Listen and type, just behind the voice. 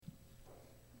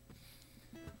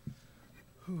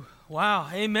Wow,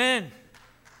 amen.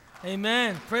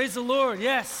 Amen. Praise the Lord.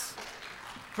 Yes.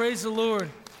 Praise the Lord.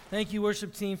 Thank you,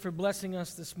 worship team, for blessing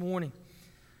us this morning.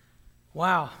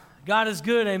 Wow. God is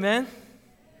good. Amen.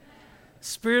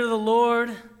 Spirit of the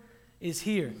Lord is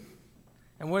here.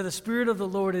 And where the Spirit of the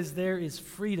Lord is, there is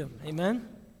freedom. Amen.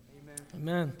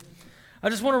 Amen. I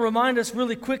just want to remind us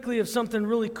really quickly of something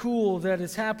really cool that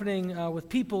is happening with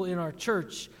people in our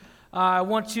church. I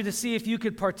want you to see if you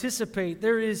could participate.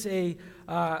 There is a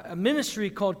ministry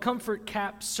called Comfort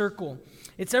Cap Circle.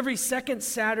 It's every second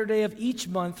Saturday of each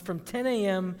month from 10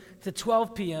 a.m. to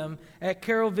 12 p.m. at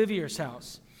Carol Vivier's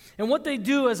house. And what they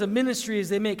do as a ministry is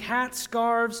they make hats,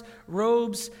 scarves,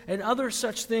 robes, and other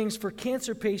such things for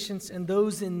cancer patients and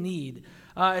those in need.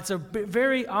 It's a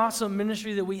very awesome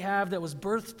ministry that we have that was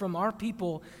birthed from our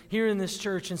people here in this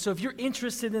church. And so if you're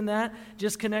interested in that,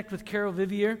 just connect with Carol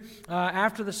Vivier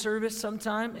after the service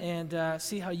sometime and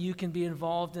see how you can be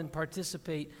involved and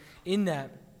participate in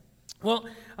that. Well,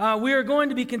 we are going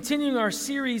to be continuing our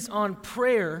series on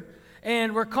prayer,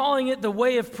 and we're calling it The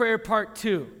Way of Prayer Part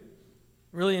 2.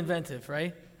 Really inventive,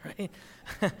 right? Right?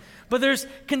 But there's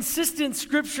consistent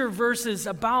scripture verses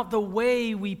about the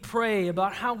way we pray,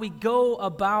 about how we go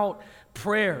about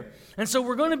prayer. And so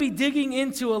we're going to be digging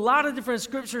into a lot of different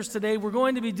scriptures today. We're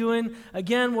going to be doing,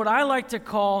 again, what I like to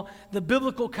call the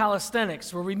biblical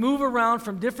calisthenics, where we move around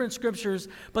from different scriptures,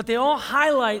 but they all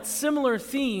highlight similar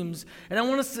themes. And I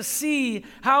want us to see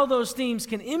how those themes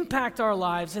can impact our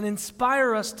lives and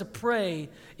inspire us to pray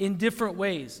in different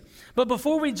ways. But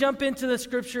before we jump into the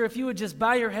scripture, if you would just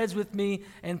bow your heads with me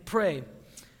and pray.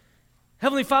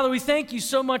 Heavenly Father, we thank you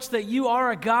so much that you are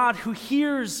a God who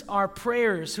hears our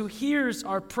prayers, who hears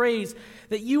our praise,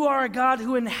 that you are a God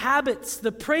who inhabits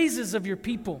the praises of your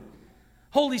people.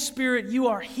 Holy Spirit, you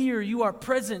are here, you are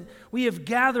present. We have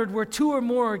gathered where two or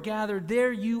more are gathered.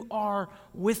 There you are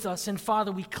with us. And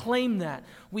Father, we claim that.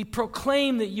 We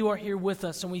proclaim that you are here with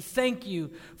us, and we thank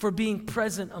you for being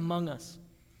present among us.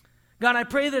 God, I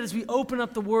pray that as we open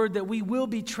up the word that we will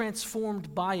be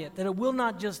transformed by it, that it will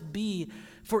not just be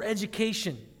for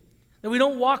education, that we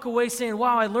don't walk away saying,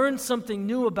 wow, I learned something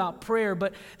new about prayer,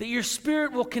 but that your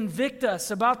Spirit will convict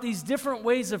us about these different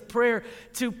ways of prayer,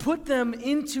 to put them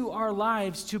into our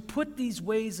lives, to put these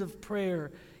ways of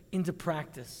prayer into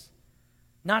practice.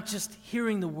 Not just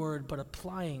hearing the word, but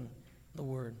applying the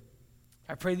word.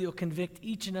 I pray that you'll convict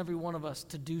each and every one of us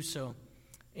to do so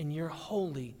in your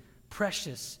holy,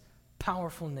 precious,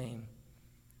 powerful name.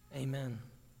 Amen.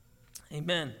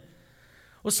 Amen.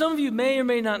 Well, some of you may or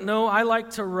may not know I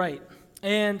like to write.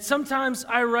 And sometimes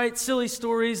I write silly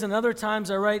stories, and other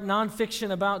times I write nonfiction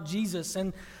about Jesus.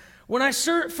 And when I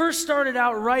first started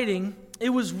out writing, it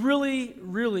was really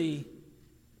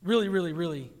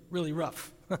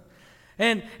rough.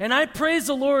 And I praise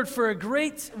the Lord for a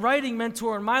great writing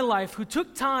mentor in my life who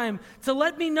took time to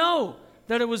let me know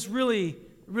that it was really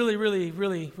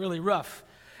rough.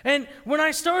 And when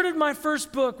I started my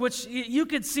first book, which you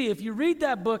could see, if you read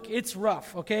that book, it's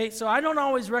rough, okay? So I don't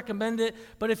always recommend it,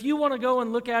 but if you want to go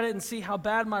and look at it and see how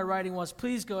bad my writing was,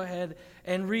 please go ahead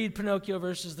and read Pinocchio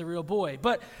versus the Real Boy.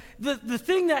 But the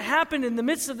thing that happened in the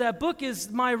midst of that book is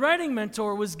my writing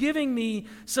mentor was giving me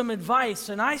some advice,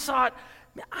 and I thought,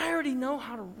 I already know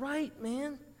how to write,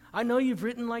 man. I know you've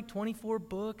written like 24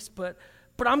 books, but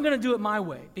I'm going to do it my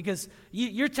way, because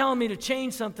you're telling me to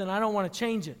change something, I don't want to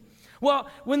change it. Well,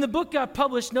 when the book got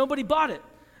published, nobody bought it.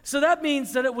 So that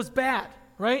means that it was bad,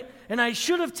 right? And I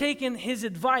should have taken his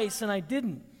advice, and I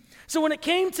didn't. So when it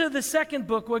came to the second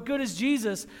book, What Good is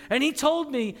Jesus, and he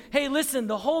told me, hey, listen,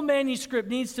 the whole manuscript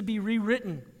needs to be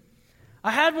rewritten. I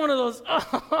had one of those,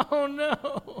 oh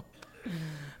no,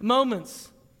 moments.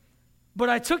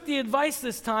 But I took the advice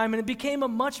this time, and it became a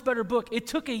much better book. It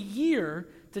took a year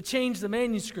to change the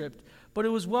manuscript, but it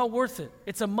was well worth it.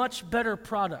 It's a much better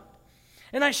product.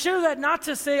 And I share that not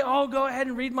to say, oh, go ahead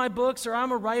and read my books, or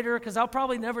I'm a writer, because I'll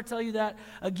probably never tell you that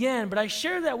again. But I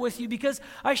share that with you because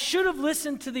I should have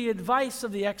listened to the advice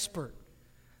of the expert.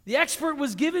 The expert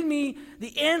was giving me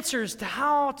the answers to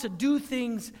how to do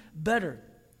things better.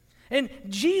 And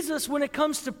Jesus, when it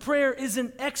comes to prayer, is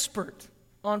an expert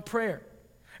on prayer.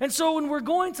 And so when we're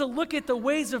going to look at the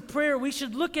ways of prayer, we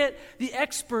should look at the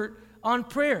expert on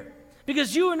prayer.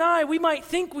 Because you and I, we might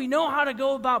think we know how to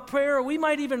go about prayer, or we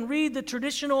might even read the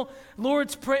traditional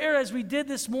Lord's Prayer as we did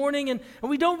this morning, and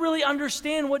we don't really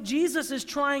understand what Jesus is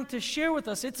trying to share with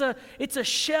us. It's a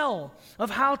shell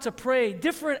of how to pray,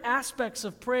 different aspects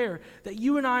of prayer that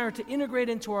you and I are to integrate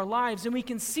into our lives, and we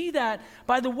can see that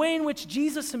by the way in which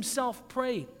Jesus himself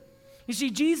prayed. You see,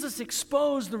 Jesus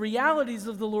exposed the realities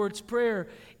of the Lord's Prayer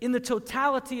in the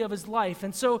totality of his life.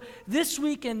 And so this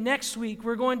week and next week,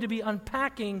 we're going to be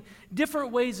unpacking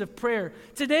different ways of prayer.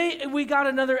 Today, we got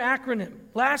another acronym.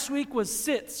 Last week was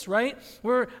SITS, right?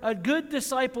 Where a good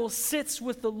disciple sits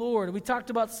with the Lord. We talked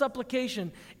about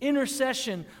supplication,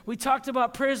 intercession. We talked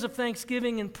about prayers of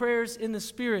thanksgiving and prayers in the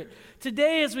Spirit.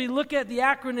 Today, as we look at the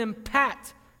acronym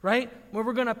PAT, right? Where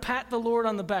we're going to pat the Lord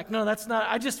on the back. No, that's not.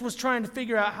 I just was trying to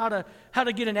figure out how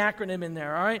to get an acronym in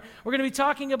there, all right? We're going to be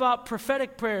talking about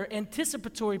prophetic prayer,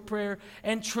 anticipatory prayer,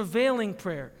 and travailing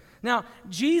prayer. Now,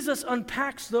 Jesus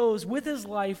unpacks those with his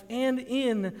life and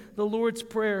in the Lord's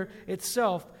Prayer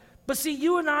itself. But see,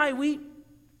 you and I, we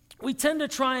tend to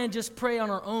try and just pray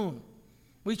on our own.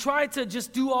 We try to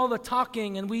just do all the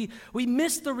talking, and we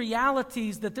miss the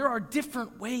realities that there are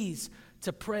different ways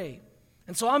to pray.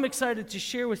 And so I'm excited to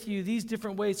share with you these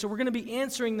different ways. So we're going to be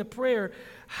answering the prayer,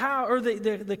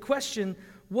 the question,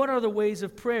 what are the ways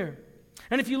of prayer?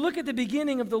 And if you look at the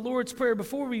beginning of the Lord's Prayer,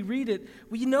 before we read it,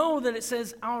 we know that it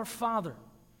says, Our Father.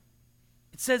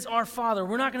 It says, Our Father.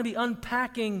 We're not going to be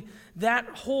unpacking that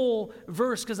whole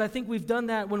verse, because I think we've done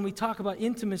that when we talk about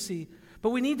intimacy.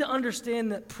 But we need to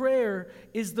understand that prayer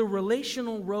is the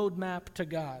relational roadmap to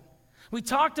God. We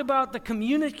talked about the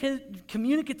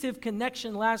communicative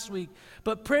connection last week,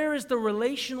 but prayer is the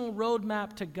relational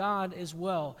roadmap to God as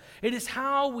well. It is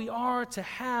how we are to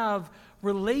have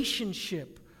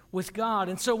relationship with God.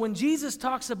 And so when Jesus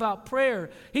talks about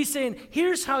prayer, he's saying,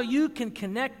 here's how you can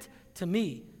connect to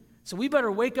me. So we better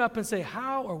wake up and say,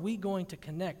 how are we going to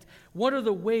connect? What are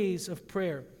the ways of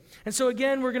prayer? And so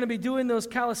again, we're going to be doing those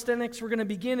calisthenics. We're going to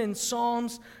begin in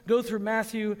Psalms, go through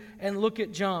Matthew, and look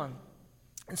at John.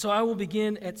 And so I will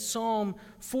begin at Psalm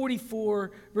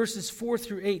 44, verses 4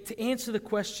 through 8, to answer the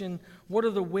question, what are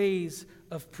the ways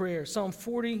of prayer? Psalm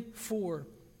 44,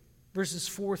 verses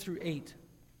 4 through 8.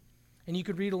 And you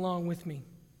could read along with me.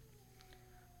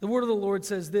 The word of the Lord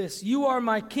says this, You are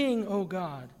my king, O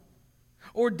God.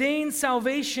 Ordain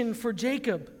salvation for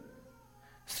Jacob.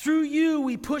 Through you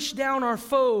we push down our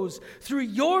foes. Through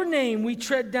your name we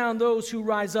tread down those who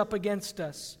rise up against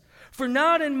us. For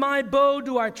not in my bow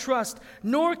do I trust,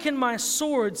 nor can my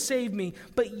sword save me.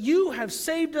 But you have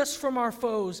saved us from our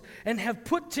foes and have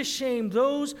put to shame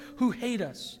those who hate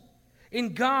us.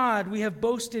 In God we have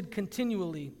boasted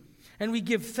continually, and we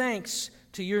give thanks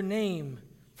to your name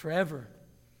forever.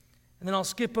 And then I'll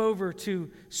skip over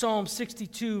to Psalm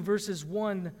 62, verses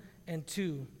 1 and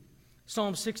 2.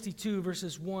 Psalm 62,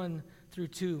 verses 1 through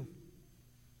 2.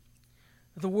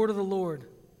 The word of the Lord.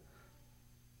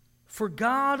 For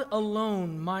God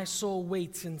alone my soul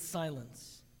waits in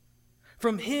silence.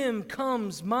 From him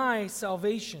comes my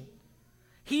salvation.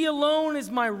 He alone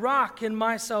is my rock and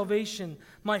my salvation,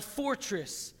 my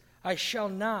fortress. I shall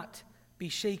not be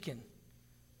shaken.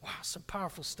 Wow, some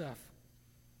powerful stuff.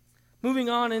 Moving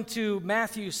on into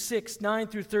Matthew 6, 9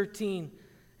 through 13.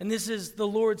 And this is the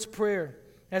Lord's Prayer,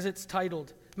 as it's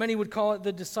titled. Many would call it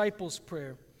the disciples'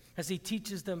 prayer, as he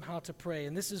teaches them how to pray.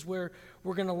 And this is where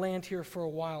we're going to land here for a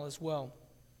while as well.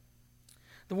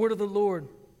 The word of the Lord.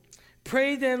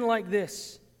 Pray then like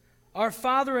this. Our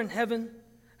Father in heaven,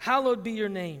 hallowed be your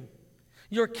name.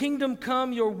 Your kingdom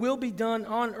come, your will be done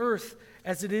on earth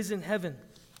as it is in heaven.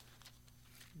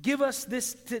 Give us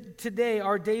this today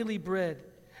our daily bread,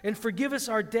 and forgive us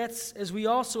our debts as we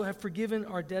also have forgiven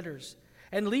our debtors.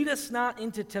 And lead us not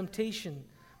into temptation,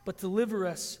 but deliver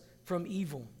us from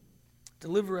evil.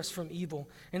 Deliver us from evil.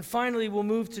 And finally, we'll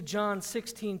move to John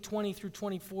 16, 20 through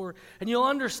 24. And you'll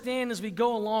understand as we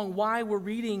go along why we're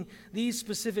reading these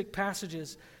specific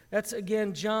passages. That's,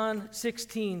 again, John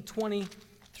 16, 20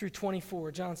 through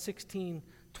 24. John 16,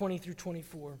 20 through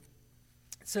 24.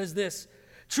 It says this,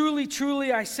 Truly,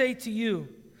 truly, I say to you,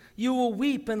 you will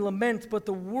weep and lament, but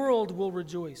the world will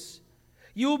rejoice.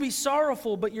 You will be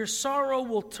sorrowful, but your sorrow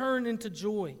will turn into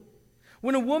joy.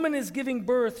 When a woman is giving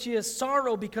birth, she has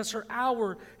sorrow because her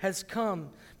hour has come.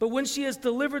 But when she has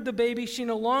delivered the baby, she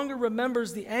no longer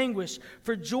remembers the anguish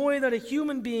for joy that a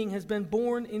human being has been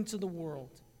born into the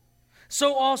world.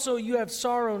 So also you have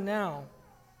sorrow now.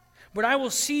 But I will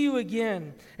see you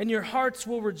again, and your hearts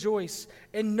will rejoice,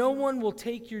 and no one will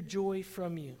take your joy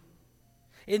from you.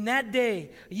 In that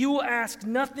day you will ask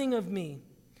nothing of me.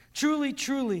 Truly,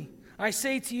 truly, I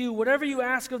say to you, whatever you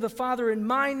ask of the Father in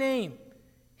my name,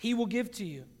 he will give to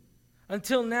you.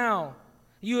 Until now,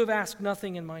 you have asked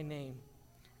nothing in my name.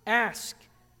 Ask,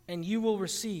 and you will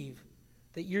receive,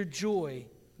 that your joy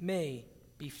may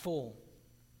be full.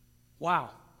 Wow.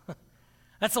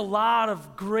 That's a lot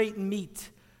of great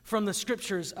meat from the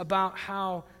scriptures about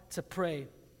how to pray.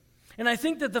 And I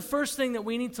think that the first thing that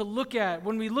we need to look at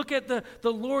when we look at the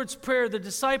Lord's Prayer, the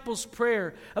disciples'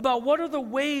 prayer, about what are the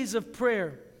ways of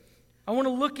prayer, I want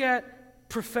to look at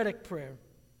prophetic prayer.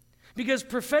 Because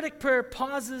prophetic prayer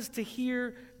pauses to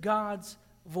hear God's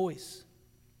voice.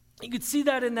 You could see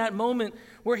that in that moment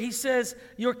where he says,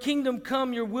 your kingdom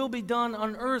come, your will be done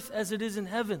on earth as it is in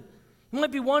heaven. You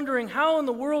might be wondering, how in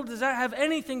the world does that have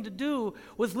anything to do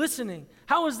with listening?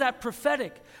 How is that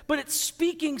prophetic? But it's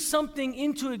speaking something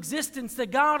into existence that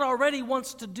God already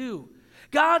wants to do.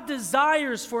 God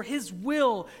desires for his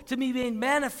will to be made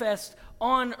manifest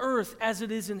on earth as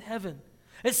it is in heaven.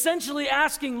 Essentially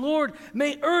asking, Lord,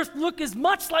 may earth look as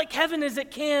much like heaven as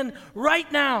it can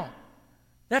right now.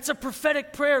 That's a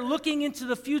prophetic prayer, looking into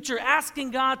the future,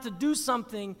 asking God to do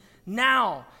something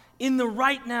now, in the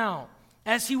right now,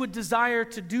 as he would desire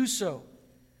to do so.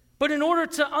 But in order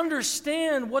to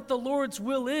understand what the Lord's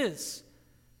will is,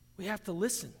 we have to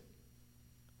listen.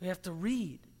 We have to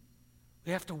read.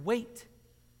 We have to wait.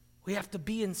 We have to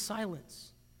be in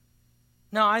silence.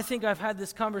 Now, I think I've had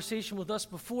this conversation with us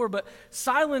before, but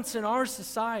silence in our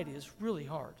society is really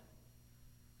hard.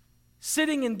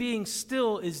 Sitting and being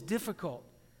still is difficult.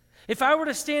 If I were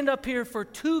to stand up here for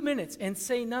 2 minutes and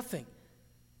say nothing,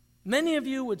 many of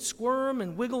you would squirm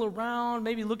and wiggle around,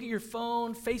 maybe look at your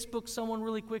phone, Facebook someone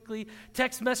really quickly,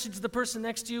 text message the person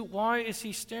next to you, why is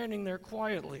he standing there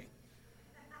quietly?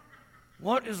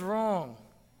 What is wrong?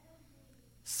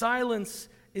 Silence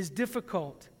is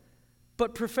difficult,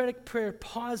 but prophetic prayer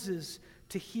pauses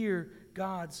to hear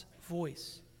God's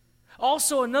voice.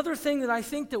 Also, another thing that I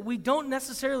think that we don't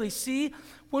necessarily see,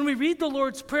 when we read the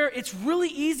Lord's Prayer, it's really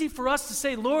easy for us to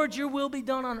say, Lord, your will be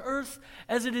done on earth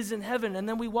as it is in heaven. And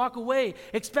then we walk away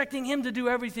expecting him to do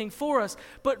everything for us.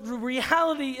 But the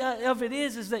reality of it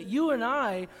is that you and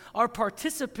I are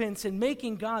participants in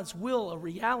making God's will a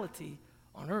reality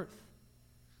on earth.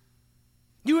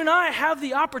 You and I have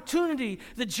the opportunity,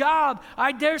 the job,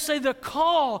 I dare say the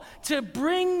call to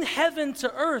bring heaven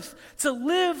to earth, to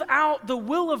live out the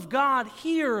will of God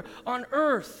here on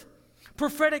earth.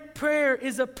 Prophetic prayer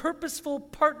is a purposeful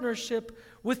partnership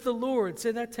with the Lord.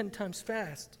 Say that 10 times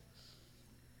fast.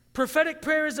 Prophetic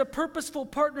prayer is a purposeful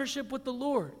partnership with the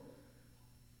Lord.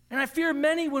 And I fear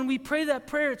many, when we pray that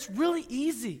prayer, it's really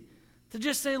easy to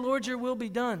just say, Lord, your will be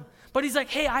done. But he's like,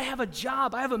 hey, I have a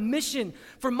job. I have a mission.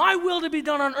 For my will to be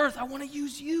done on earth, I want to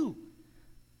use you.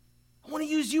 I want to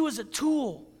use you as a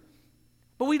tool.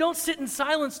 But we don't sit in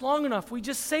silence long enough. We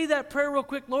just say that prayer real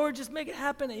quick. Lord, just make it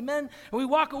happen. Amen. And we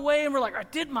walk away and we're like, I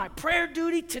did my prayer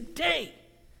duty today.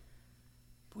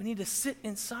 But we need to sit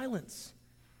in silence.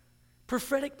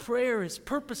 Prophetic prayer is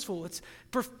purposeful.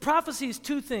 Prophecy is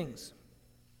two things.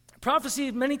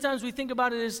 Prophecy, many times we think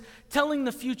about it as telling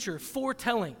the future,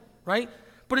 foretelling, right?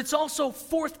 But it's also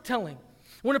forthtelling.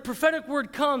 When a prophetic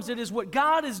word comes, it is what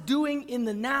God is doing in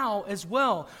the now as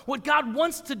well. What God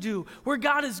wants to do, where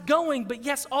God is going, but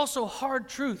yes, also hard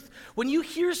truth. When you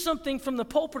hear something from the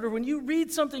pulpit or when you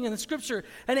read something in the scripture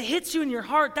and it hits you in your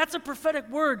heart, that's a prophetic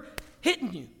word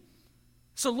hitting you.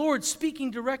 So Lord,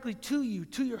 speaking directly to you,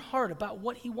 to your heart about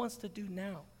what he wants to do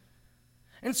now.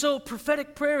 And so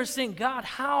prophetic prayer is saying, God,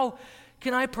 how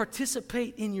can I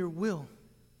participate in your will?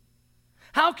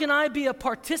 How can I be a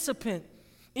participant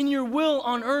in your will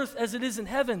on earth as it is in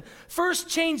heaven? First,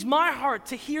 change my heart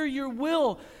to hear your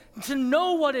will, to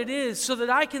know what it is so that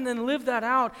I can then live that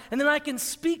out. And then I can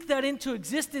speak that into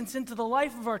existence, into the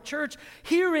life of our church,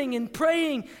 hearing and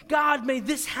praying, God, may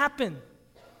this happen.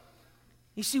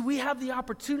 You see, we have the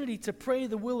opportunity to pray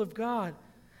the will of God.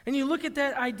 And you look at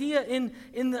that idea in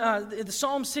the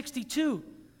Psalm 62.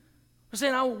 We're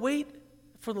saying, I will wait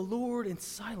for the Lord in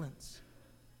silence.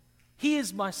 He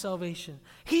is my salvation.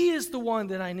 He is the one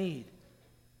that I need.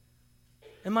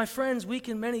 And my friends, we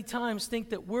can many times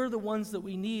think that we're the ones that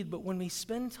we need, but when we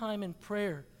spend time in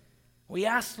prayer, we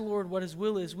ask the Lord what his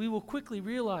will is, we will quickly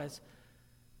realize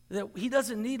that he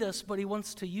doesn't need us, but he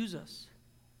wants to use us.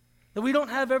 That we don't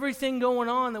have everything going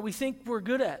on that we think we're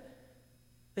good at.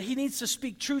 That he needs to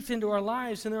speak truth into our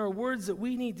lives, and there are words that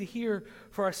we need to hear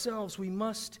for ourselves. We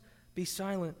must be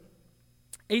silent.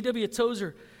 A.W.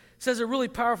 Tozer says a really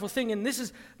powerful thing, and this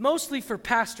is mostly for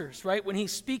pastors, right? When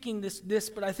he's speaking this,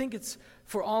 but I think it's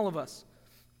for all of us.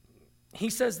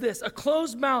 He says this: a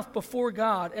closed mouth before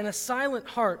God and a silent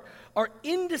heart are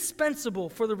indispensable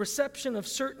for the reception of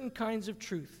certain kinds of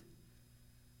truth.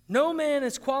 No man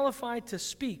is qualified to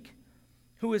speak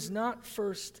who has not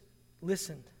first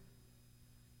listened.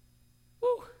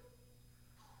 Woo.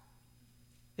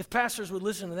 If pastors would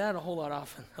listen to that a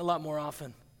lot more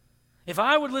often. If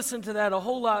I would listen to that a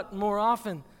whole lot more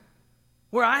often,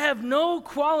 where I have no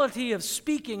quality of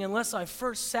speaking unless I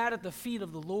first sat at the feet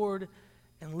of the Lord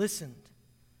and listened.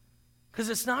 Because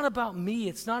it's not about me.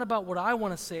 It's not about what I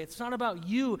want to say. It's not about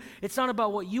you. It's not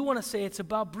about what you want to say. It's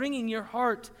about bringing your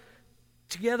heart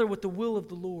together with the will of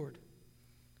the Lord.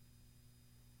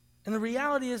 And the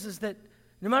reality is that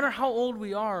no matter how old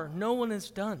we are, no one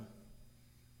is done.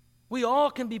 We all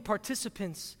can be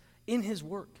participants in His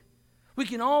work. We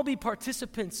can all be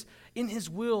participants in His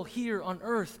will here on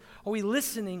earth. Are we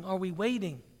listening? Are we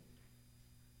waiting?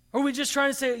 Or are we just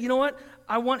trying to say, you know what?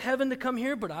 I want heaven to come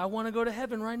here, but I want to go to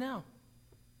heaven right now.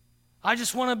 I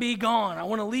just want to be gone. I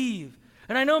want to leave.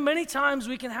 And I know many times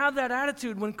we can have that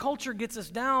attitude when culture gets us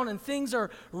down and things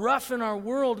are rough in our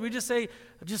world. We just say,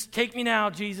 just take me now,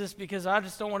 Jesus, because I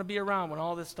just don't want to be around when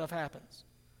all this stuff happens.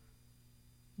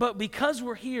 But because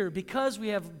we're here, because we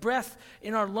have breath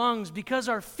in our lungs, because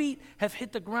our feet have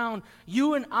hit the ground,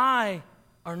 you and I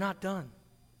are not done.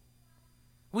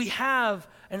 We have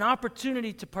an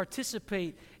opportunity to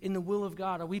participate in the will of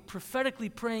God. Are we prophetically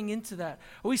praying into that?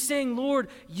 Are we saying, Lord,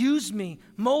 use me,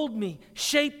 mold me,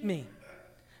 shape me?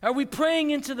 Are we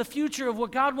praying into the future of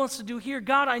what God wants to do here?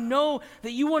 God, I know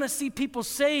that you want to see people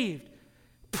saved.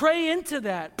 Pray into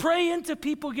that. Pray into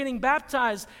people getting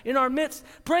baptized in our midst.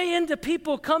 Pray into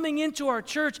people coming into our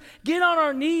church. Get on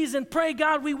our knees and pray,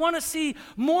 God, we want to see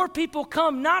more people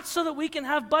come, not so that we can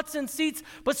have butts in seats,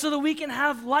 but so that we can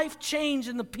have life change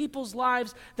in the people's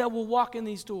lives that will walk in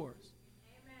these doors.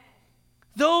 Amen.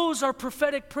 Those are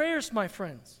prophetic prayers, my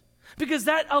friends. Because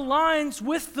that aligns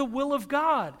with the will of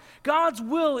God. God's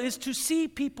will is to see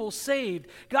people saved.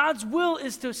 God's will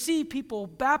is to see people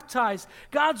baptized.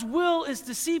 God's will is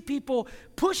to see people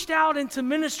pushed out into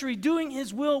ministry, doing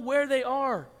His will where they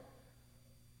are.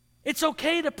 It's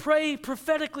okay to pray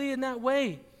prophetically in that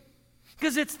way,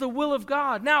 because it's the will of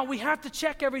God. Now, we have to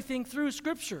check everything through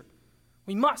Scripture.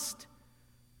 We must.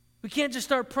 We can't just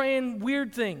start praying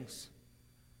weird things.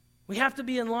 We have to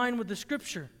be in line with the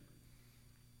Scripture.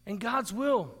 And God's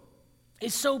will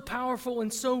is so powerful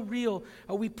and so real.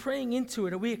 Are we praying into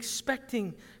it? Are we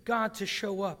expecting God to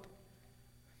show up?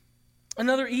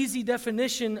 Another easy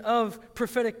definition of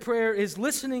prophetic prayer is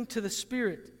listening to the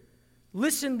Spirit.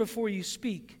 Listen before you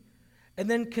speak, and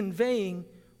then conveying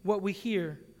what we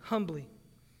hear humbly.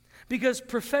 Because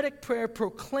prophetic prayer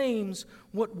proclaims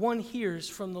what one hears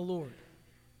from the Lord.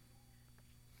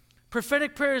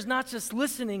 Prophetic prayer is not just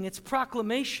listening, it's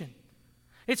proclamation.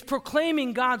 It's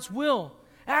proclaiming God's will.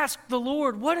 Ask the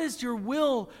Lord, what is your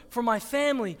will for my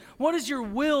family? What is your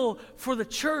will for the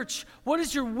church? What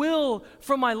is your will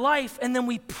for my life? And then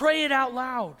we pray it out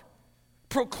loud.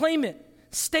 Proclaim it.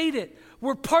 State it.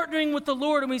 We're partnering with the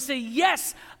Lord and we say,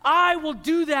 yes, I will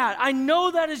do that. I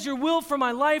know that is your will for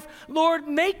my life. Lord,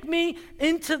 make me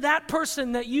into that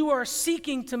person that you are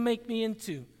seeking to make me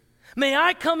into. May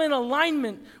I come in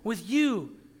alignment with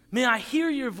you. May I hear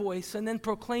your voice and then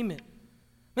proclaim it.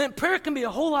 Man, prayer can be a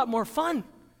whole lot more fun.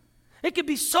 It could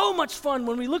be so much fun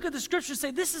when we look at the Scripture and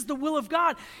say, this is the will of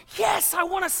God. Yes, I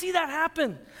want to see that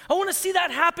happen. I want to see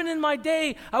that happen in my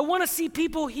day. I want to see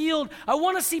people healed. I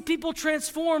want to see people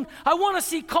transformed. I want to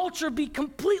see culture be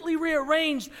completely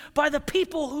rearranged by the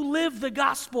people who live the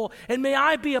gospel. And may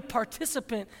I be a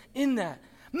participant in that.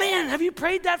 Man, have you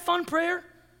prayed that fun prayer?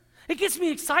 It gets me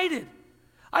excited.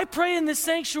 I pray in this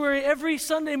sanctuary every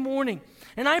Sunday morning.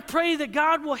 And I pray that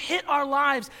God will hit our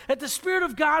lives, that the Spirit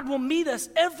of God will meet us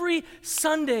every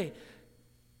Sunday,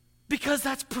 because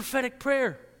that's prophetic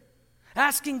prayer.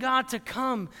 Asking God to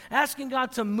come, asking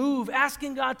God to move,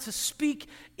 asking God to speak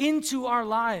into our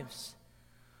lives.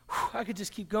 Whew, I could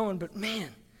just keep going, but man,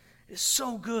 it is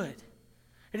so good.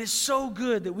 It is so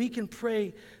good that we can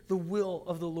pray the will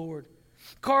of the Lord.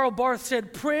 Karl Barth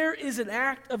said, prayer is an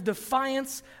act of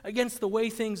defiance against the way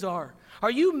things are.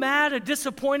 Are you mad or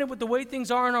disappointed with the way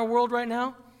things are in our world right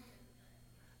now?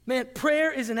 Man,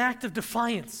 prayer is an act of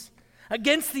defiance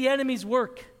against the enemy's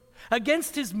work,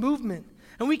 against his movement.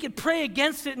 And we can pray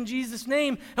against it in Jesus'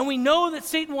 name. And we know that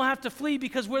Satan will have to flee,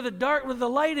 because where the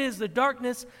light is, the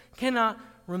darkness cannot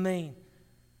remain.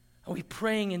 Are we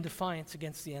praying in defiance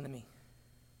against the enemy?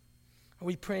 Are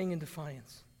we praying in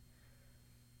defiance?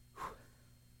 Whew.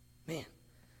 Man.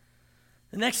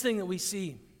 The next thing that we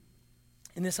see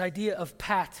in this idea of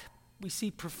we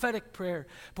see prophetic prayer,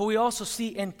 but we also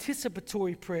see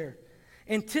anticipatory prayer.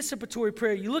 Anticipatory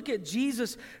prayer. You look at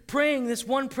Jesus praying this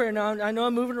one prayer. Now, I know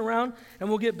I'm moving around, and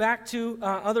we'll get back to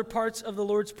other parts of the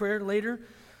Lord's Prayer later.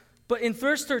 But in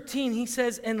verse 13, he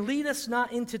says, and lead us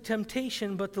not into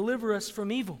temptation, but deliver us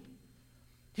from evil.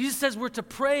 Jesus says we're to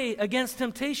pray against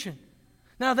temptation.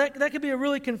 Now, that could be a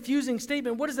really confusing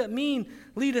statement. What does that mean,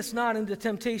 lead us not into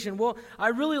temptation? Well, I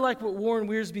really like what Warren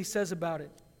Wiersbe says about it.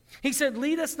 He said,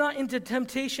 lead us not into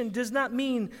temptation does not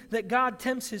mean that God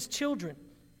tempts his children.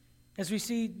 As we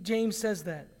see, James says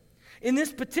that. In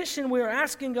this petition, we are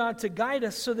asking God to guide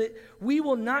us so that we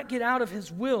will not get out of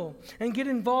his will and get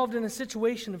involved in a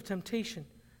situation of temptation.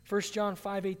 1 John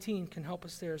 5:18 can help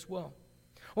us there as well.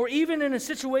 Or even in a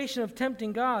situation of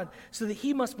tempting God so that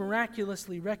he must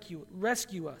miraculously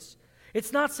rescue us.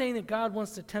 It's not saying that God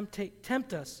wants to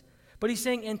tempt us, but he's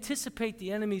saying anticipate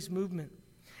the enemy's movement.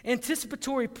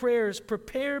 Anticipatory prayers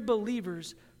prepare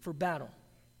believers for battle.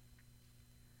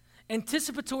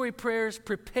 Anticipatory prayers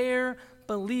prepare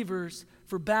believers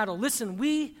for battle. Listen,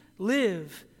 we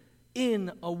live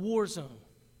in a war zone.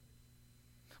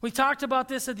 We talked about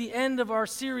this at the end of our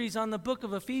series on the book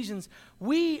of Ephesians.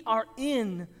 We are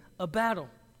in a battle.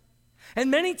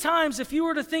 And many times, if you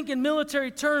were to think in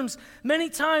military terms, many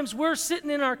times we're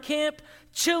sitting in our camp,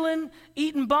 chilling,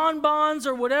 eating bonbons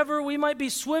or whatever. We might be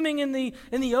swimming in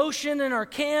the ocean in our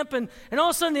camp, and all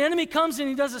of a sudden the enemy comes and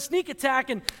he does a sneak attack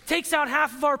and takes out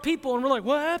half of our people, and we're like,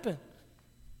 what happened?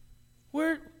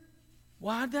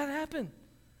 Why did that happen?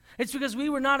 It's because we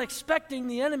were not expecting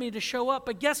the enemy to show up,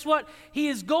 but guess what? He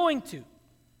is going to.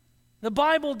 The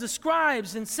Bible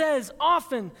describes and says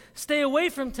often, stay away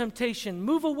from temptation.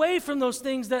 Move away from those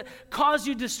things that cause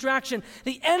you distraction.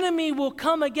 The enemy will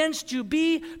come against you.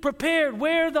 Be prepared.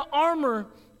 Wear the armor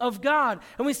of God.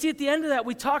 And we see at the end of that,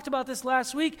 we talked about this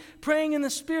last week, praying in the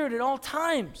Spirit at all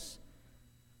times.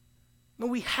 But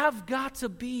we have got to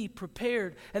be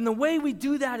prepared. And the way we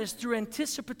do that is through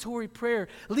anticipatory prayer.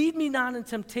 Lead me not in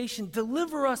temptation.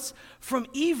 Deliver us from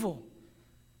evil.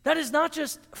 That is not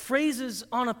just phrases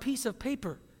on a piece of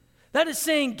paper. That is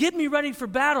saying, get me ready for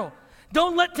battle.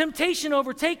 Don't let temptation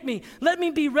overtake me. Let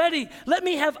me be ready. Let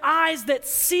me have eyes that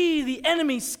see the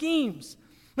enemy's schemes.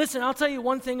 Listen, I'll tell you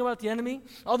one thing about the enemy.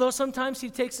 Although sometimes he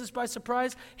takes us by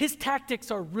surprise, his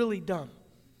tactics are really dumb.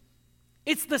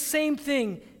 It's the same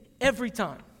thing every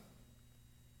time.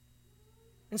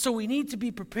 And so we need to be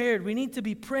prepared. We need to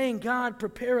be praying, God,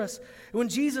 prepare us. When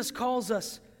Jesus calls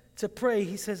us to pray,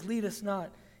 he says, lead us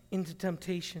not into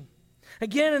temptation.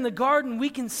 Again, in the garden, we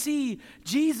can see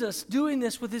Jesus doing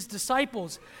this with his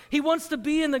disciples. He wants to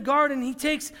be in the garden. He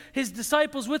takes his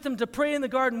disciples with him to pray in the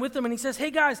garden with them, and he says, hey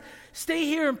guys, stay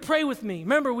here and pray with me.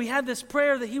 Remember, we had this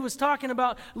prayer that he was talking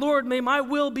about, Lord, may my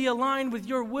will be aligned with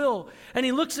your will. And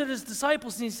he looks at his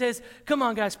disciples and he says, come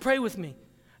on guys, pray with me.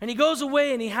 And he goes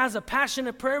away and he has a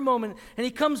passionate prayer moment, and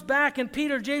he comes back and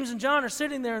Peter, James, and John are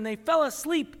sitting there and they fell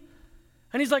asleep.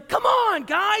 And he's like, come on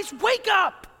guys, wake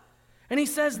up. And he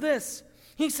says this,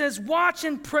 he says, watch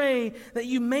and pray that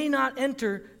you may not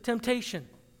enter temptation.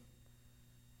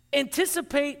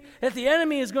 Anticipate that the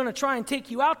enemy is going to try and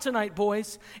take you out tonight,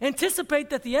 boys. Anticipate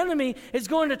that the enemy is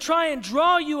going to try and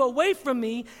draw you away from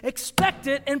me. Expect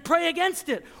it and pray against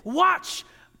it. Watch,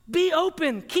 be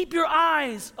open, keep your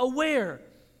eyes aware.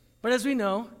 But as we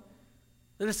know,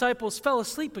 the disciples fell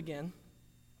asleep again.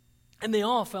 And they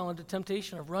all fell into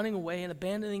temptation of running away and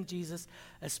abandoning Jesus,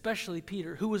 especially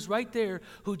Peter, who was right there,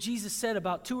 who Jesus said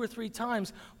about 2 or 3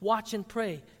 times, watch and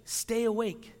pray, stay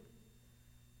awake.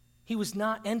 He was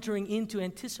not entering into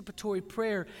anticipatory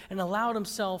prayer and allowed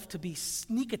himself to be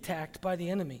sneak attacked by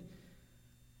the enemy.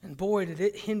 And boy, did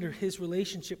it hinder his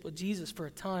relationship with Jesus for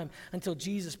a time until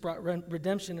Jesus brought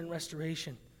redemption and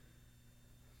restoration.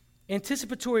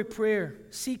 Anticipatory prayer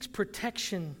seeks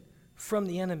protection from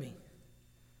the enemy.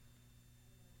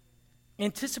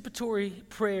 Anticipatory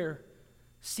prayer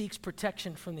seeks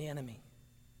protection from the enemy.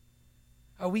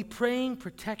 Are we praying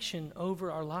protection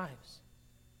over our lives?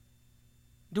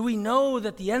 Do we know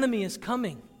that the enemy is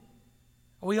coming?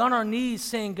 Are we on our knees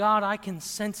saying, God, I can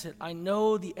sense it. I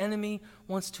know the enemy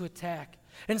wants to attack.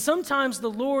 And sometimes the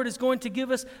Lord is going to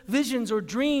give us visions or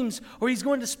dreams, or he's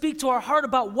going to speak to our heart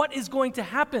about what is going to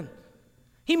happen.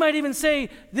 He might even say,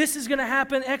 this is going to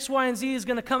happen, X, Y, and Z is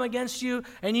going to come against you,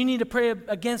 and you need to pray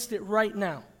against it right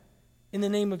now in the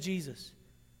name of Jesus.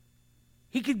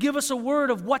 He could give us a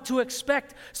word of what to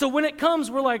expect. So when it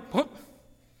comes, we're like,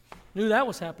 knew that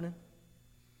was happening.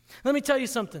 Let me tell you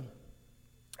something.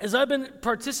 As I've been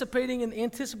participating in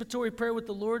anticipatory prayer with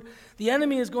the Lord, the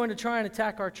enemy is going to try and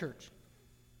attack our church.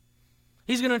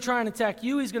 He's going to try and attack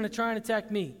you. He's going to try and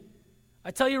attack me. I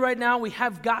tell you right now, we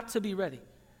have got to be ready.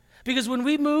 Because when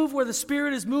we move where the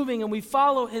Spirit is moving and we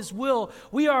follow his will,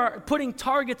 we are putting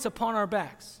targets upon our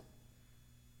backs.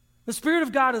 The Spirit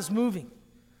of God is moving.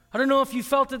 I don't know if you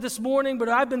felt it this morning, but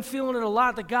I've been feeling it a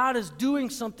lot, that God is doing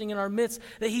something in our midst,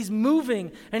 that he's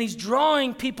moving and he's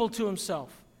drawing people to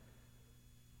himself.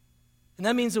 And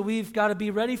that means that we've got to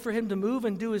be ready for him to move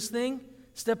and do his thing,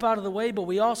 step out of the way, but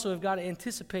we also have got to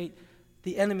anticipate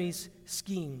the enemy's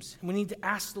schemes. And we need to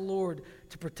ask the Lord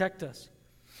to protect us.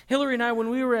 Hillary and I, when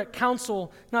we were at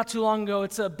council not too long ago,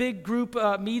 it's a big group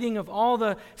meeting of all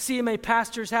the CMA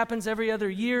pastors, happens every other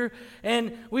year.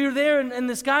 And we were there, and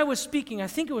this guy was speaking. I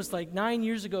think it was like 9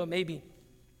 years ago, maybe.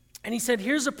 And he said,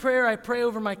 here's a prayer I pray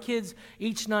over my kids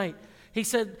each night. He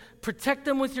said, protect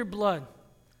them with your blood.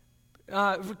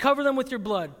 Cover them with your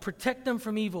blood. Protect them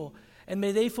from evil. And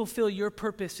may they fulfill your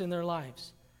purpose in their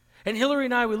lives. And Hillary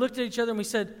and I, we looked at each other and we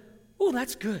said, oh,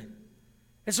 that's good.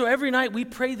 And so every night we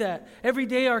pray that. Every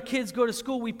day our kids go to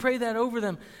school, we pray that over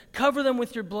them. Cover them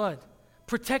with your blood.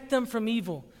 Protect them from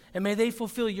evil. And may they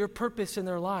fulfill your purpose in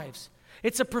their lives.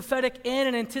 It's a prophetic and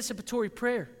an anticipatory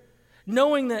prayer.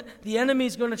 Knowing that the enemy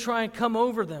is going to try and come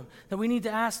over them. That we need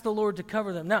to ask the Lord to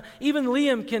cover them. Now, even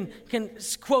Liam can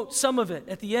quote some of it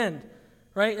at the end.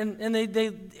 Right? And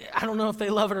they I don't know if they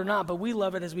love it or not, but we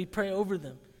love it as we pray over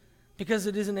them. Because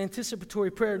it is an anticipatory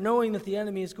prayer, knowing that the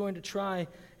enemy is going to try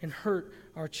and hurt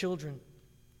our children.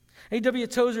 A.W.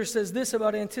 Tozer says this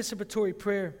about anticipatory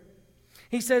prayer.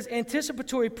 He says,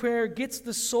 anticipatory prayer gets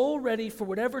the soul ready for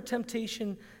whatever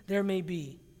temptation there may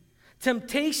be.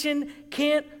 Temptation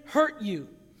can't hurt you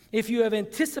if you have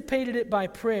anticipated it by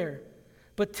prayer,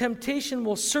 but temptation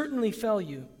will certainly fail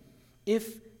you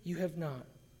if you have not.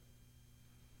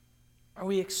 Are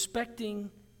we expecting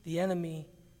the enemy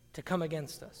to come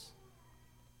against us?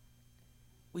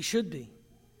 We should be.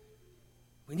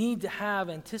 We need to have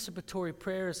anticipatory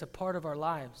prayer as a part of our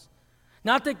lives.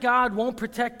 Not that God won't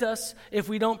protect us if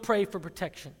we don't pray for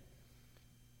protection.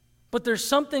 But there's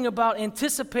something about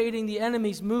anticipating the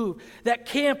enemy's move. That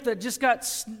camp that just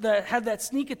had that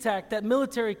sneak attack, that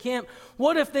military camp,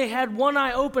 what if they had one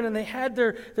eye open and they had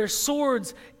their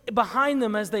swords behind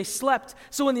them as they slept?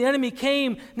 So when the enemy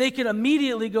came, they could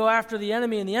immediately go after the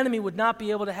enemy, and the enemy would not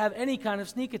be able to have any kind of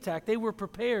sneak attack. They were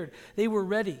prepared. They were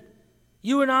ready.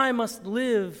 You and I must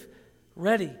live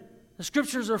ready. The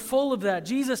scriptures are full of that.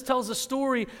 Jesus tells a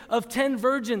story of 10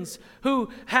 virgins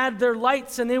who had their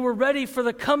lights and they were ready for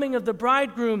the coming of the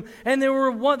bridegroom. And there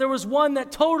was one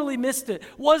that totally missed it,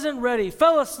 wasn't ready,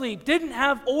 fell asleep, didn't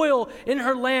have oil in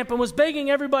her lamp, and was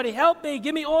begging everybody, help me,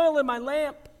 give me oil in my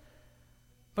lamp.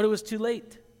 But it was too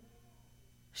late.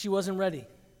 She wasn't ready.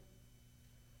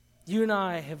 You and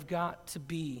I have got to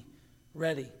be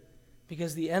ready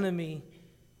because the enemy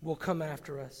will come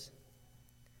after us.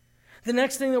 The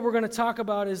next thing that we're going to talk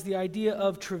about is the idea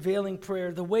of travailing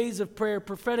prayer, the ways of prayer,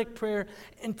 prophetic prayer,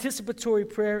 anticipatory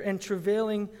prayer, and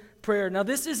travailing prayer. Now,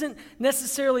 this isn't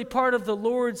necessarily part of the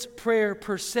Lord's Prayer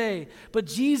per se, but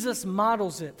Jesus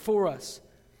models it for us.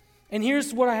 And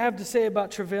here's what I have to say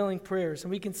about travailing prayers. And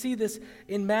we can see this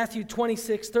in Matthew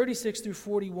 26, 36 through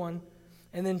 41,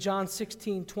 and then John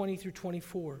 16, 20 through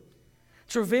 24.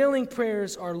 Travailing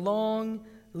prayers are long,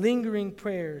 lingering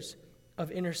prayers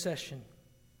of intercession.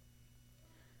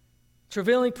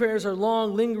 Travailing prayers are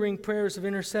long, lingering prayers of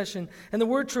intercession. And the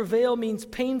word travail means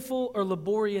painful or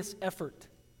laborious effort.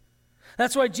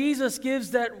 That's why Jesus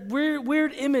gives that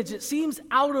weird image. It seems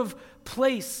out of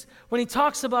place when he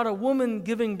talks about a woman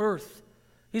giving birth.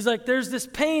 He's like, there's this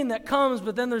pain that comes,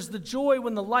 but then there's the joy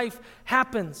when the life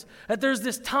happens. That there's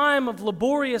this time of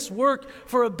laborious work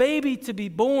for a baby to be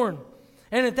born.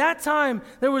 And at that time,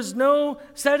 there was no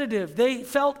sedative. They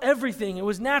felt everything. It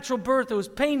was natural birth. It was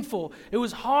painful. It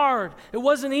was hard. It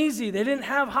wasn't easy. They didn't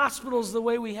have hospitals the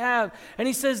way we have. And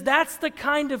he says, that's the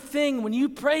kind of thing when you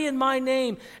pray in my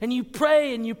name, and you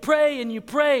pray and you pray and you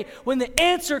pray, when the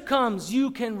answer comes,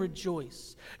 you can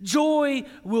rejoice. Joy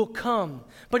will come.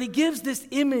 But he gives this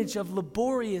image of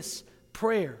laborious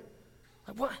prayer.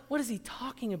 Like, what is he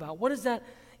talking about? What does that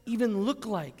even look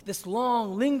like, this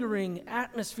long, lingering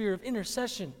atmosphere of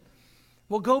intercession?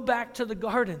 We'll go back to the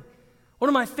garden. One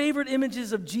of my favorite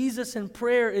images of Jesus in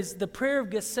prayer is the prayer of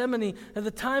Gethsemane, at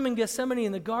the time in Gethsemane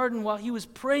in the garden while he was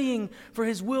praying for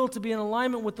his will to be in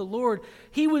alignment with the Lord.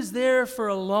 He was there for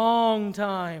a long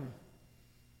time.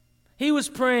 He was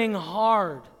praying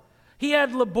hard. He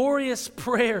had laborious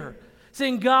prayer,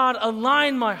 saying, God,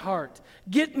 align my heart.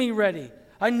 Get me ready.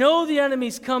 I know the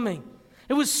enemy's coming.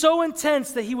 It was so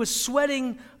intense that he was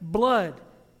sweating blood.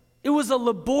 It was a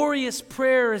laborious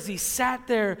prayer as he sat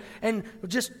there and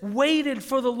just waited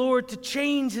for the Lord to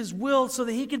change his will so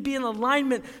that he could be in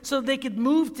alignment, so that they could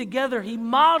move together. He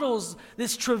models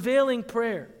this travailing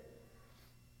prayer.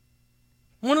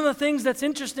 One of the things that's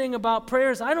interesting about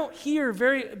prayers, I don't hear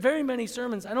very many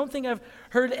sermons. I don't think I've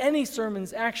heard any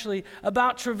sermons actually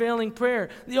about travailing prayer.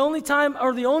 The only time,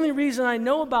 or the only reason I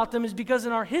know about them is because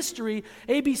in our history,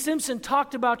 A.B. Simpson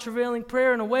talked about travailing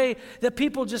prayer in a way that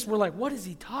people just were like, what is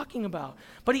he talking about?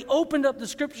 But he opened up the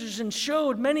scriptures and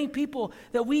showed many people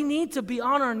that we need to be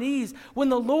on our knees. When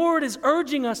the Lord is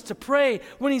urging us to pray,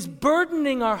 when he's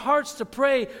burdening our hearts to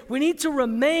pray, we need to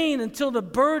remain until the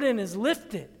burden is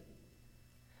lifted.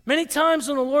 Many times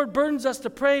when the Lord burdens us to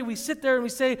pray, we sit there and we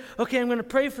say, okay, I'm going to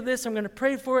pray for this, I'm going to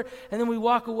pray for it, and then we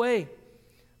walk away.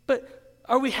 But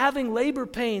are we having labor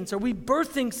pains? Are we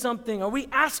birthing something? Are we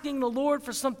asking the Lord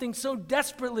for something so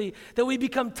desperately that we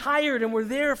become tired and we're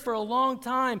there for a long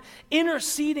time,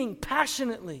 interceding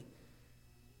passionately?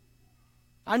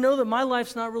 I know that my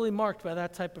life's not really marked by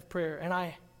that type of prayer, and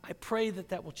I pray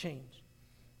that will change.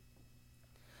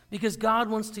 Because God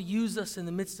wants to use us in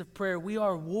the midst of prayer. We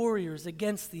are warriors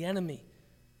against the enemy.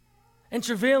 And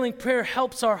travailing prayer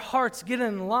helps our hearts get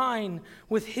in line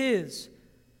with His.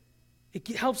 It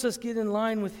helps us get in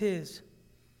line with His.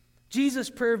 Jesus'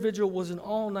 prayer vigil was an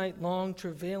all-night long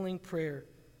travailing prayer.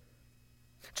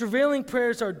 Travailing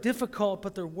prayers are difficult,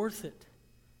 but they're worth it.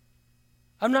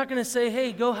 I'm not going to say,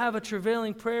 hey, go have a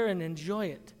travailing prayer and enjoy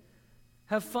it.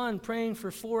 Have fun praying for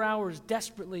 4 hours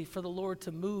desperately for the Lord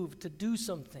to move, to do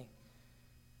something.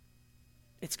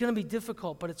 It's going to be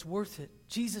difficult, but it's worth it.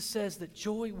 Jesus says that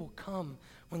joy will come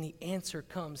when the answer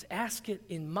comes. Ask it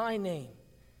in my name,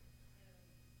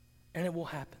 and it will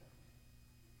happen.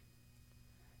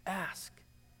 Ask,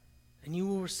 and you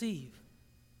will receive.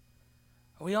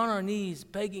 Are we on our knees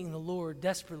begging the Lord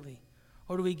desperately,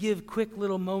 or do we give quick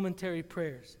little momentary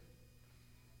prayers?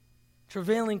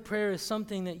 Travailing prayer is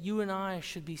something that you and I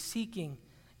should be seeking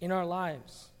in our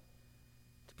lives.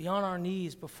 To be on our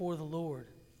knees before the Lord,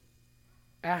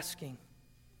 asking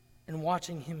and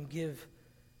watching Him give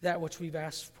that which we've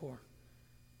asked for.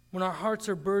 When our hearts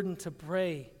are burdened to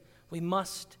pray, we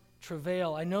must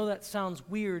travail. I know that sounds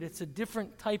weird. It's a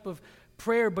different type of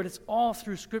prayer, but it's all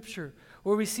through Scripture,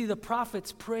 where we see the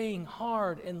prophets praying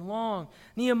hard and long.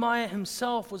 Nehemiah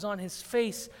himself was on his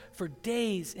face for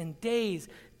days and days.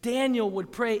 Daniel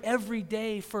would pray every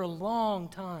day for a long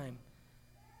time.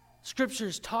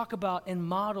 Scriptures talk about and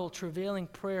model travailing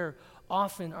prayer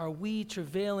often. Are we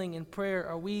travailing in prayer?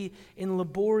 Are we in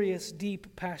laborious,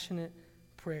 deep, passionate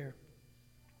prayer?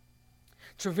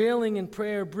 Travailing in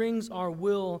prayer brings our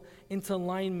will into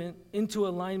alignment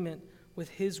with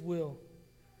His will.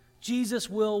 Jesus'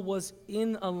 will was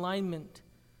in alignment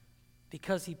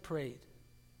because He prayed.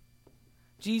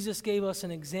 Jesus gave us an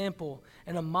example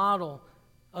and a model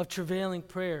of travailing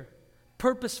prayer,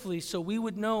 purposefully so we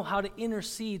would know how to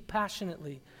intercede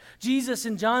passionately. Jesus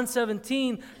in John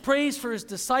 17 prays for His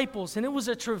disciples, and it was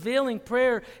a travailing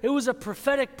prayer, it was a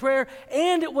prophetic prayer,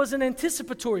 and it was an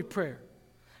anticipatory prayer.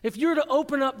 If you were to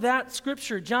open up that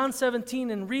scripture, John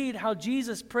 17, and read how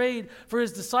Jesus prayed for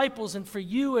His disciples and for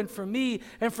you and for me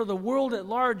and for the world at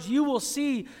large, you will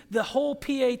see the whole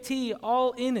PAT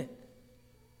all in it.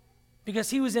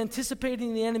 Because He was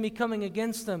anticipating the enemy coming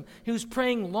against them. He was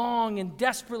praying long and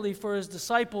desperately for His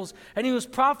disciples, and He was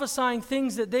prophesying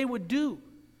things that they would do.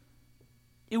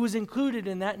 It was included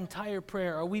in that entire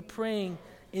prayer. Are we praying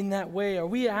in that way? Are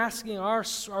we asking our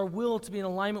will to be in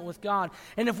alignment with God?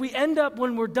 And if we end up,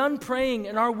 when we're done praying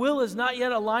and our will is not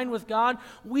yet aligned with God,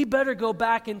 we better go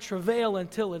back and travail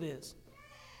until it is.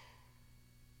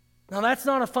 Now, that's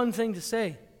not a fun thing to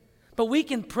say. But we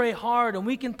can pray hard, and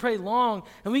we can pray long,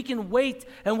 and we can wait.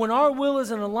 And when our will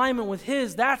is in alignment with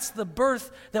His, that's the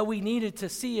birth that we needed to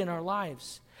see in our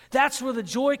lives. That's where the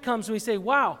joy comes when we say,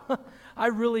 wow, I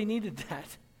really needed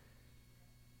that.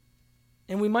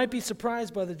 And we might be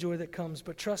surprised by the joy that comes,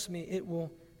 but trust me, it will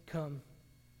come.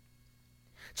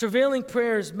 Travailing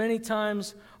prayers many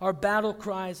times are battle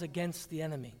cries against the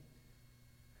enemy.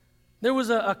 There was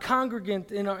a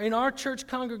congregant in our church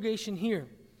congregation here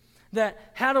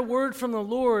that had a word from the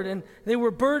Lord, and they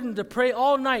were burdened to pray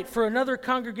all night for another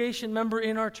congregation member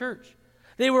in our church.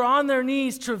 They were on their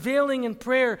knees, travailing in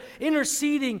prayer,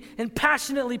 interceding and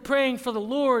passionately praying for the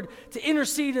Lord to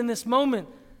intercede in this moment.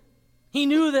 He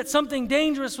knew that something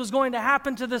dangerous was going to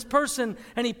happen to this person,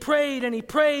 and he prayed and he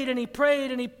prayed and he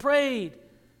prayed and he prayed.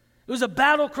 It was a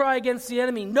battle cry against the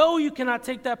enemy. No, you cannot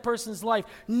take that person's life.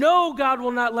 No, God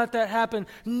will not let that happen.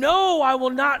 No, I will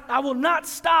not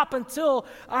stop until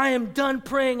I am done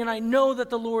praying and I know that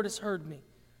the Lord has heard me.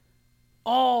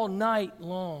 All night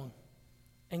long.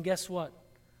 And guess what?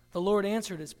 The Lord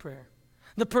answered his prayer.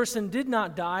 The person did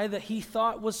not die that he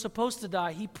thought was supposed to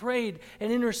die. He prayed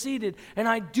and interceded, and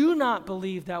I do not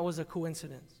believe that was a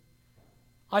coincidence.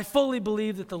 I fully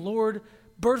believe that the Lord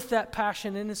birthed that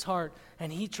passion in his heart,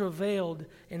 and he travailed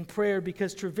in prayer,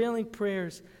 because travailing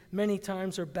prayers many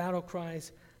times are battle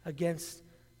cries against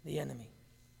the enemy.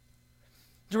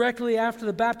 Directly after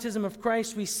the baptism of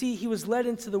Christ, we see he was led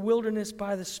into the wilderness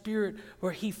by the Spirit,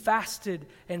 where he fasted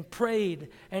and prayed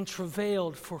and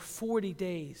travailed for 40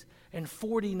 days and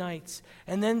 40 nights.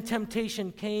 And then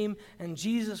temptation came, and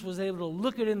Jesus was able to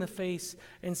look it in the face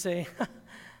and say,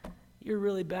 "You're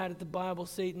really bad at the Bible,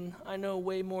 Satan. I know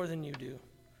way more than you do.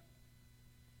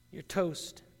 You're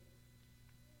toast."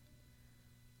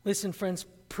 Listen, friends,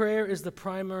 prayer is the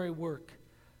primary work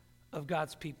of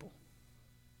God's people.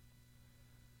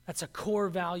 That's a core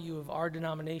value of our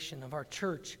denomination, of our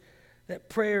church, that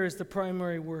prayer is the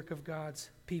primary work of God's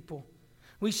people.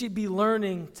 We should be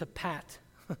learning to pat,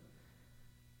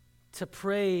 to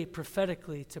pray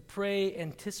prophetically, to pray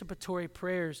anticipatory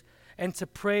prayers, and to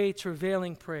pray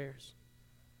travailing prayers.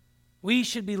 We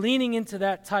should be leaning into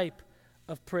that type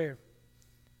of prayer.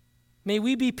 May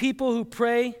we be people who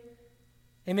pray,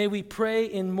 and may we pray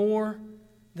in more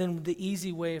than the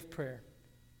easy way of prayer.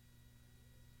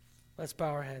 Let's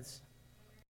bow our heads.